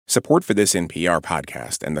Support for this NPR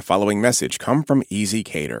podcast and the following message come from Easy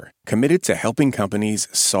Cater, committed to helping companies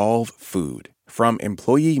solve food. From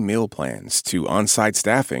employee meal plans to on-site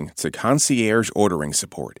staffing to concierge ordering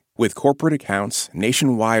support. With corporate accounts,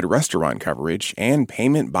 nationwide restaurant coverage, and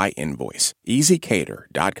payment by invoice.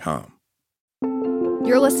 EasyCater.com.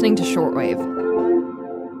 You're listening to Shortwave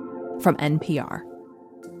from NPR.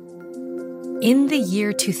 In the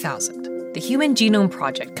year 2000, the Human Genome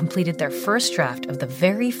Project completed their first draft of the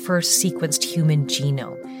very first sequenced human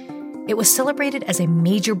genome. It was celebrated as a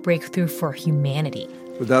major breakthrough for humanity.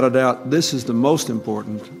 Without a doubt, this is the most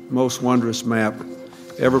important, most wondrous map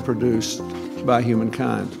ever produced by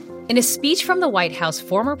humankind. In a speech from the White House,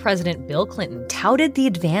 former President Bill Clinton touted the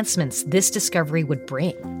advancements this discovery would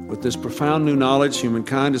bring. With this profound new knowledge,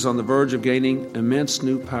 humankind is on the verge of gaining immense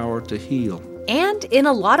new power to heal. And in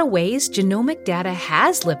a lot of ways, genomic data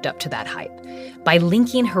has lived up to that hype by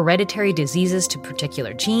linking hereditary diseases to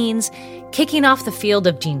particular genes, kicking off the field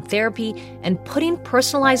of gene therapy, and putting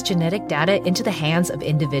personalized genetic data into the hands of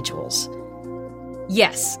individuals.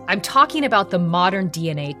 Yes, I'm talking about the modern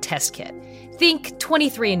DNA test kit. Think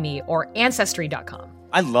 23andMe or Ancestry.com.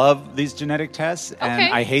 I love these genetic tests,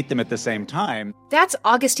 and I hate them at the same time. That's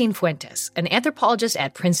Augustine Fuentes, an anthropologist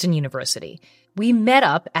at Princeton University. We met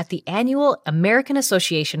up at the annual American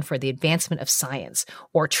Association for the Advancement of Science,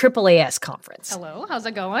 or AAAS conference. Hello, how's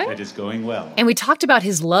it going? It is going well. And we talked about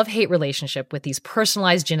his love-hate relationship with these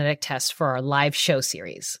personalized genetic tests for our live show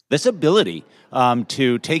series. This ability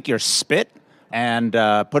to take your spit and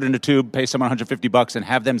put it in a tube, pay someone $150 and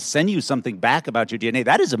have them send you something back about your DNA,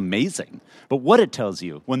 that is amazing. But what it tells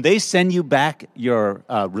you, when they send you back your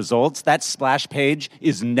results, that splash page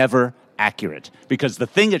is never accurate, because the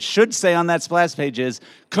thing it should say on that splash page is,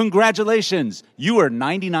 congratulations, you are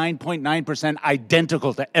 99.9%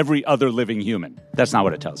 identical to every other living human. That's not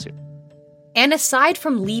what it tells you. And aside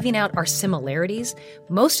from leaving out our similarities,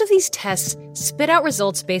 most of these tests spit out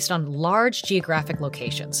results based on large geographic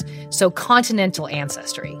locations, so continental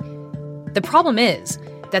ancestry. The problem is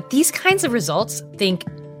that these kinds of results, think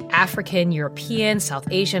African, European, South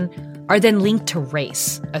Asian, are then linked to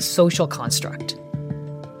race, a social construct.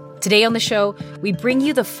 Today on the show, we bring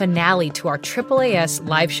you the finale to our AAAS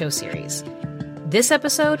live show series. This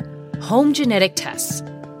episode, Home Genetic Tests,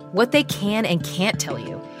 what they can and can't tell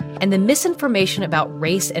you, and the misinformation about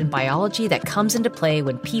race and biology that comes into play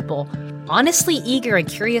when people, honestly eager and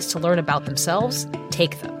curious to learn about themselves,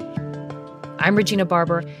 take them. I'm Regina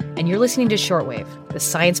Barber, and you're listening to Shortwave, the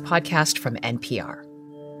science podcast from NPR.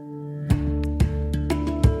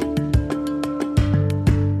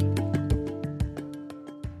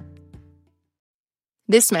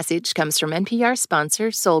 This message comes from NPR sponsor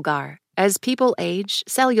Solgar. As people age,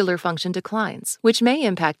 cellular function declines, which may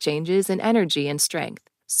impact changes in energy and strength.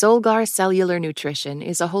 Solgar Cellular Nutrition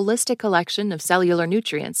is a holistic collection of cellular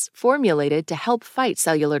nutrients formulated to help fight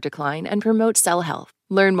cellular decline and promote cell health.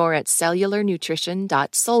 Learn more at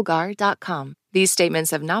cellularnutrition.solgar.com. These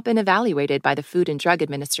statements have not been evaluated by the Food and Drug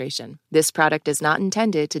Administration. This product is not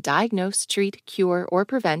intended to diagnose, treat, cure, or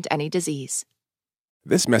prevent any disease.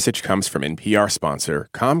 This message comes from NPR sponsor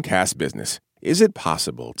Comcast Business. Is it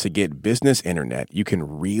possible to get business internet you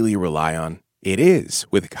can really rely on? It is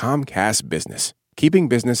with Comcast Business. Keeping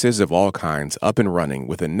businesses of all kinds up and running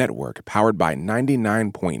with a network powered by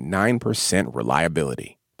 99.9%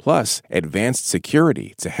 reliability. Plus, advanced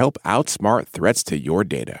security to help outsmart threats to your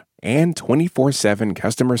data. And 24/7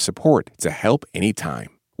 customer support to help anytime.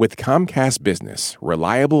 With Comcast Business,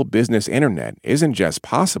 reliable business internet isn't just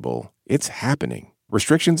possible, it's happening.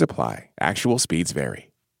 Restrictions apply. Actual speeds vary.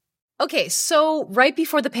 Okay, so right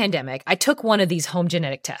before the pandemic, I took one of these home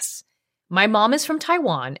genetic tests. My mom is from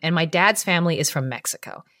Taiwan, and my dad's family is from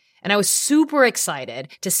Mexico. And I was super excited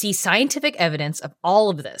to see scientific evidence of all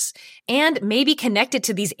of this, and maybe connect it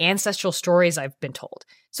to these ancestral stories I've been told.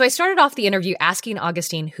 So I started off the interview asking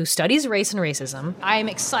Augustine, who studies race and racism, I'm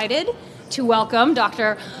excited to welcome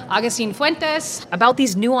Dr. Augustine Fuentes about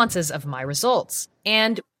these nuances of my results,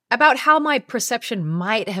 and about how my perception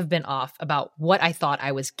might have been off about what I thought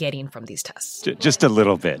I was getting from these tests. Just a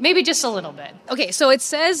little bit. Maybe just a little bit. Okay, so it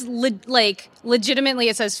says, legitimately,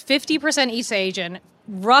 it says 50% East Asian,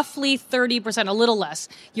 roughly 30%, a little less,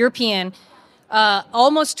 European,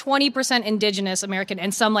 almost 20% Indigenous American,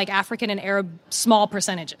 and some like African and Arab small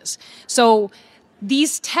percentages. So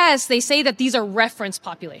these tests, they say that these are reference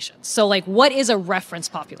populations. So, like, what is a reference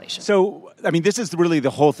population? So, I mean, this is really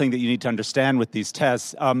the whole thing that you need to understand with these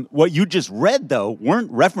tests. What you just read, though,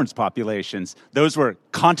 weren't reference populations. Those were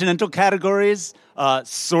continental categories,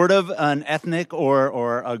 sort of an ethnic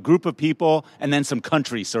or a group of people, and then some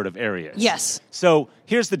country sort of areas. Yes. So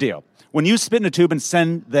here's the deal. When you spit in a tube and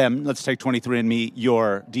send them, let's take 23andMe,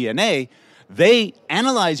 your DNA, they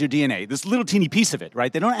analyze your DNA, this little teeny piece of it,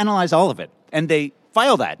 right? They don't analyze all of it. And they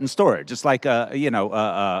file that and store it, just like a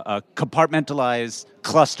compartmentalized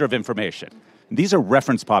cluster of information. These are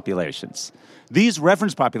reference populations. These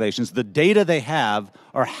reference populations, the data they have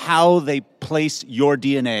are how they place your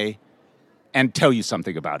DNA and tell you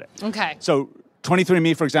something about it. Okay. So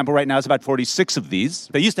 23andMe, for example, right now is about 46 of these.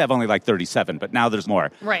 They used to have only like 37, but now there's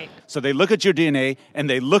more. Right. So they look at your DNA, and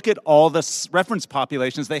they look at all the reference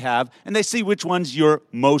populations they have, and they see which ones you're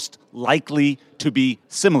most likely to be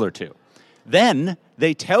similar to. Then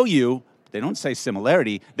they tell you, they don't say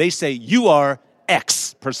similarity, they say you are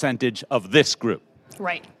X percentage of this group.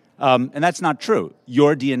 Right. And that's not true.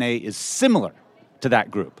 Your DNA is similar to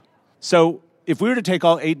that group. So if we were to take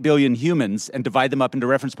all 8 billion humans and divide them up into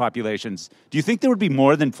reference populations, do you think there would be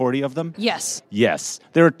more than 40 of them? Yes. Yes.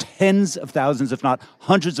 There are tens of thousands, if not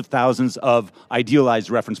hundreds of thousands, of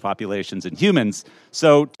idealized reference populations in humans.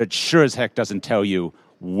 So it sure as heck doesn't tell you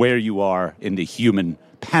where you are in the human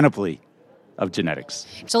panoply of genetics.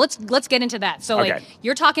 So let's get into that. So Okay. like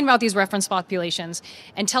you're talking about these reference populations,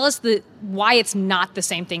 and tell us why it's not the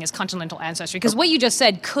same thing as continental ancestry, because what you just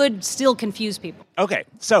said could still confuse people. Okay,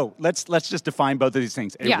 so let's just define both of these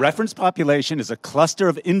things. A Yeah. reference population is a cluster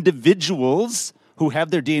of individuals who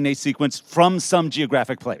have their DNA sequence from some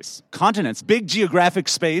geographic place. Continents, big geographic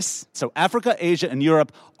space, so Africa, Asia, and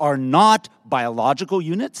Europe are not biological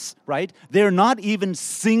units, right? They're not even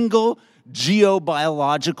single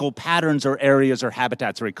geobiological patterns or areas or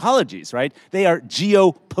habitats or ecologies, right? They are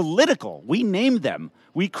geopolitical. We named them.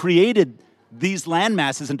 We created these land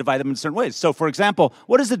masses and divided them in certain ways. So, for example,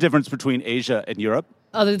 what is the difference between Asia and Europe?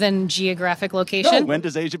 Other than geographic location? No, when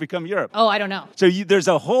does Asia become Europe? Oh, I don't know. So there's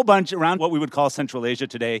a whole bunch around what we would call Central Asia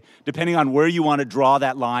today, depending on where you want to draw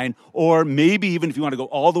that line, or maybe even if you want to go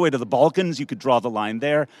all the way to the Balkans, you could draw the line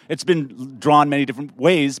there. It's been drawn many different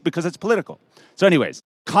ways because it's political. So anyways,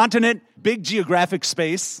 continent, big geographic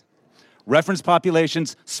space, reference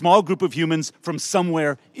populations, small group of humans from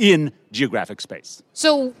somewhere in geographic space.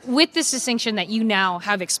 So with this distinction that you now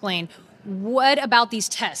have explained, what about these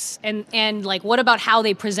tests and like what about how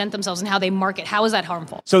they present themselves and how they market? How is that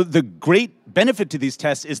harmful? So the great benefit to these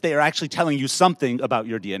tests is they are actually telling you something about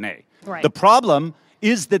your DNA. Right. The problem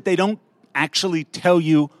is that they don't actually tell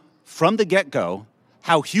you from the get-go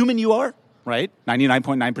how human you are, right?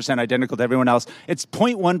 99.9% identical to everyone else. It's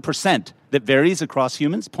 0.1% that varies across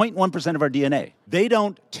humans, 0.1% of our DNA. They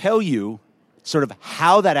don't tell you sort of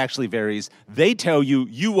how that actually varies. They tell you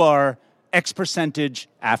you are X percentage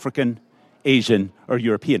African, Asian, or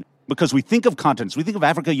European. Because we think of continents, we think of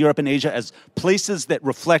Africa, Europe, and Asia as places that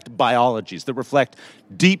reflect biologies, that reflect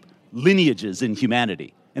deep lineages in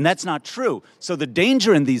humanity. And that's not true. So the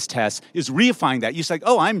danger in these tests is reifying that. You say,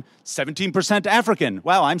 oh, I'm 17% African.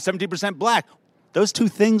 Wow, I'm 17% black. Those two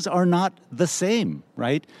things are not the same,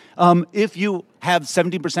 right? If you have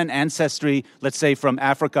 17% ancestry, let's say from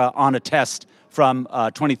Africa on a test from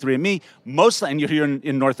 23andMe, and you're here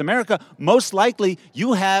in North America, most likely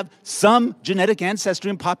you have some genetic ancestry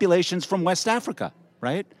in populations from West Africa,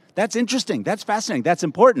 right? That's interesting. That's fascinating. That's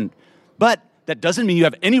important. But that doesn't mean you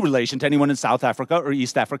have any relation to anyone in South Africa or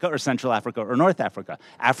East Africa or Central Africa or North Africa.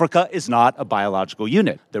 Africa is not a biological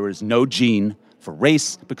unit. There is no gene for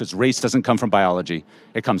race because race doesn't come from biology.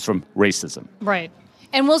 It comes from racism. Right.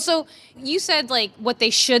 And well, so you said like what they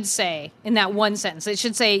should say in that one sentence. It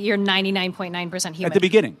should say you're 99.9% human. At the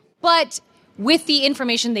beginning. But with the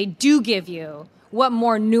information they do give you, what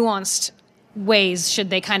more nuanced ways should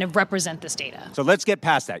they kind of represent this data? So let's get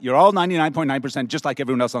past that. You're all 99.9% just like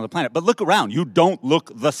everyone else on the planet. But look around. You don't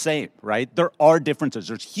look the same, right? There are differences.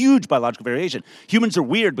 There's huge biological variation. Humans are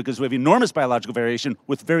weird because we have enormous biological variation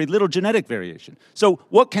with very little genetic variation. So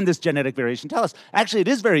what can this genetic variation tell us? Actually, it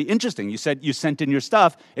is very interesting. You said you sent in your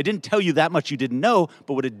stuff. It didn't tell you that much you didn't know.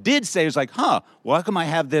 But what it did say is like, well, how come I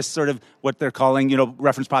have this sort of what they're calling,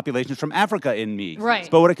 reference populations from Africa in me? Right.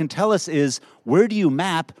 But what it can tell us is where do you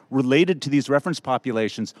map related to these reference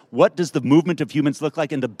populations? What does the movement of humans look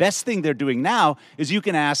like? And the best thing they're doing now is you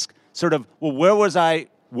can ask sort of, well,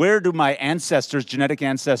 where do my ancestors, genetic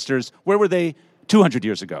ancestors, where were they 200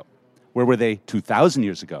 years ago? Where were they 2,000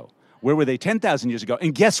 years ago? Where were they 10,000 years ago?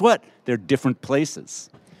 And guess what? They're different places.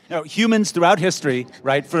 Now, humans throughout history,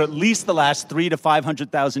 right, for at least the last 300,000 to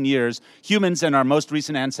 500,000 years, humans and our most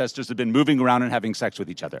recent ancestors have been moving around and having sex with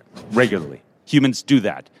each other regularly. Humans do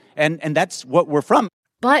that. And that's what we're from.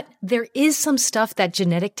 But there is some stuff that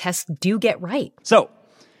genetic tests do get right. So,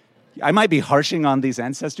 I might be harshing on these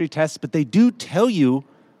ancestry tests, but they do tell you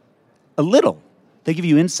a little. They give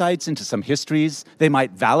you insights into some histories. They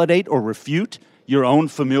might validate or refute your own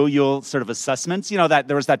familial sort of assessments? You know, that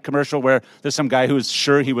there was that commercial where there's some guy who's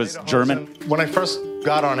sure he was German. When I first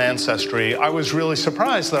got on Ancestry, I was really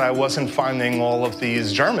surprised that I wasn't finding all of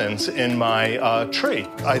these Germans in my tree.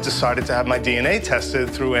 I decided to have my DNA tested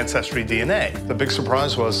through Ancestry DNA. The big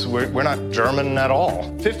surprise was we're not German at all.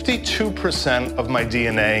 52% of my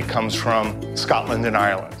DNA comes from Scotland and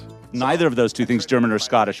Ireland. Neither of those two things, German or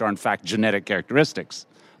Scottish, are in fact genetic characteristics.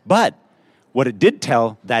 But what it did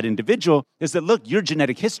tell that individual is that, look, your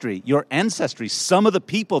genetic history, your ancestry, some of the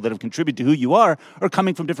people that have contributed to who you are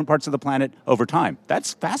coming from different parts of the planet over time.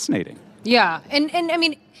 That's fascinating. Yeah. And I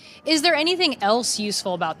mean, is there anything else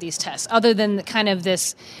useful about these tests other than kind of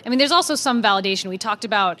this? I mean, there's also some validation. We talked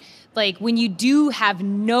about, like, when you do have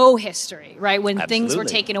no history, right? When things were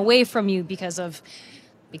taken away from you because of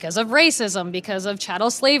racism, because of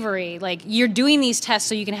chattel slavery. Like, you're doing these tests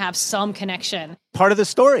so you can have some connection. Part of the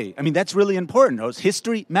story. I mean, that's really important.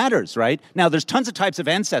 History matters, right? Now, there's tons of types of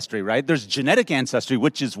ancestry, right? There's genetic ancestry,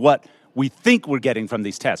 which is what we think we're getting from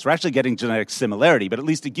these tests. We're actually getting genetic similarity, but at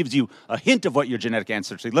least it gives you a hint of what your genetic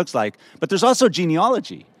ancestry looks like. But there's also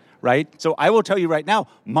genealogy, right? So I will tell you right now,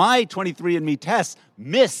 my 23andMe tests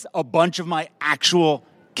miss a bunch of my actual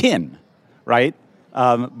kin, right?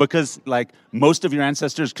 Because, like, most of your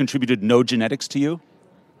ancestors contributed no genetics to you,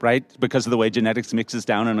 right? Because of the way genetics mixes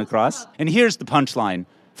down and across. And here's the punchline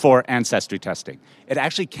for ancestry testing. It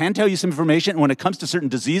actually can tell you some information. When it comes to certain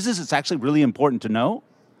diseases, it's actually really important to know.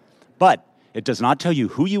 But it does not tell you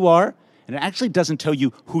who you are, and it actually doesn't tell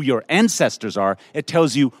you who your ancestors are. It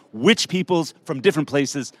tells you which peoples from different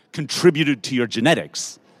places contributed to your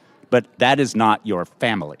genetics. But that is not your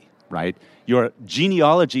family, right? Your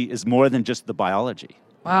genealogy is more than just the biology.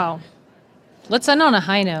 Wow. Let's end on a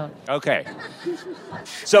high note. Okay.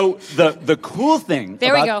 So the cool thing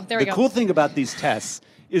cool thing about these tests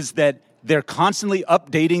is that they're constantly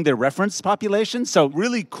updating their reference population. So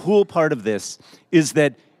really cool part of this is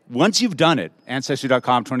that once you've done it,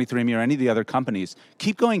 Ancestry.com, 23andMe, or any of the other companies,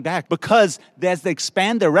 keep going back, because as they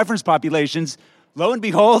expand their reference populations, lo and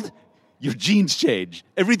behold, your genes change.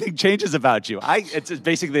 Everything changes about you. It's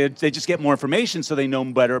basically, they just get more information so they know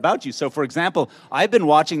better about you. So, for example, I've been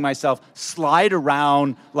watching myself slide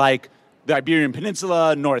around, like, the Iberian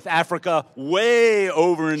Peninsula, North Africa, way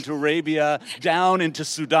over into Arabia, down into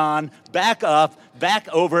Sudan, back up, back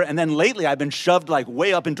over, and then lately I've been shoved, like,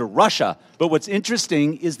 way up into Russia. But what's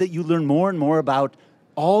interesting is that you learn more and more about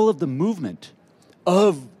all of the movement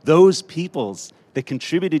of those peoples that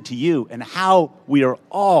contributed to you, and how we are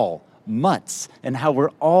all mutts, and how we're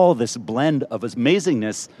all this blend of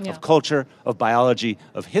amazingness, of culture, of biology,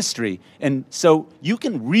 of history. And so you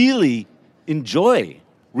can really enjoy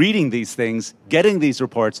reading these things, getting these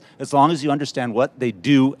reports, as long as you understand what they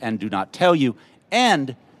do and do not tell you.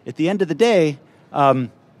 And at the end of the day,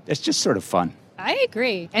 it's just sort of fun. I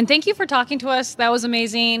agree. And thank you for talking to us. That was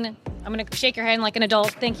amazing. I'm going to shake your hand like an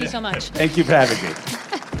adult. Thank you so much. Thank you for having me.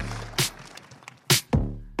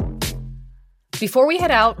 Before we head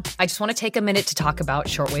out, I just want to take a minute to talk about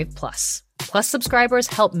Shortwave Plus. Plus subscribers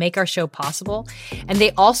help make our show possible, and they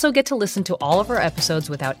also get to listen to all of our episodes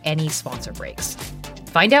without any sponsor breaks.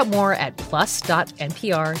 Find out more at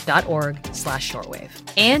plus.npr.org/shortwave.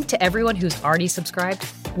 And to everyone who's already subscribed,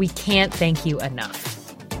 we can't thank you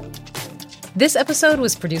enough. This episode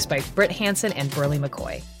was produced by Britt Hansen and Burley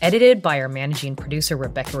McCoy, edited by our managing producer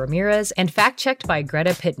Rebecca Ramirez, and fact-checked by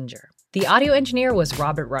Greta Pittenger. The audio engineer was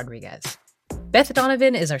Robert Rodriguez. Beth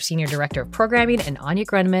Donovan is our Senior Director of Programming, and Anya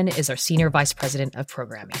Grenman is our Senior Vice President of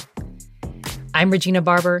Programming. I'm Regina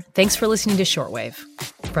Barber. Thanks for listening to Shortwave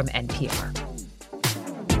from NPR.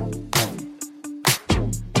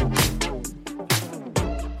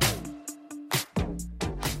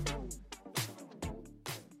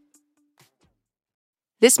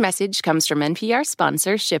 This message comes from NPR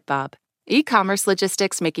sponsor ShipBob. E-commerce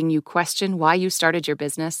logistics making you question why you started your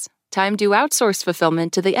business? Time to outsource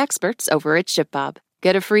fulfillment to the experts over at ShipBob.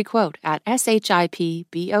 Get a free quote at shipbob.com.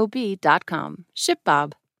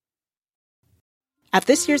 ShipBob. At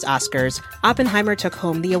this year's Oscars, Oppenheimer took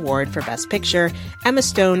home the award for Best Picture, Emma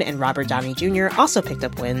Stone and Robert Downey Jr. also picked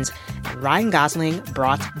up wins, and Ryan Gosling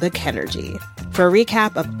brought the Kenergy. For a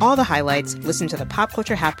recap of all the highlights, listen to the Pop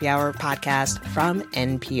Culture Happy Hour podcast from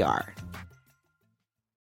NPR.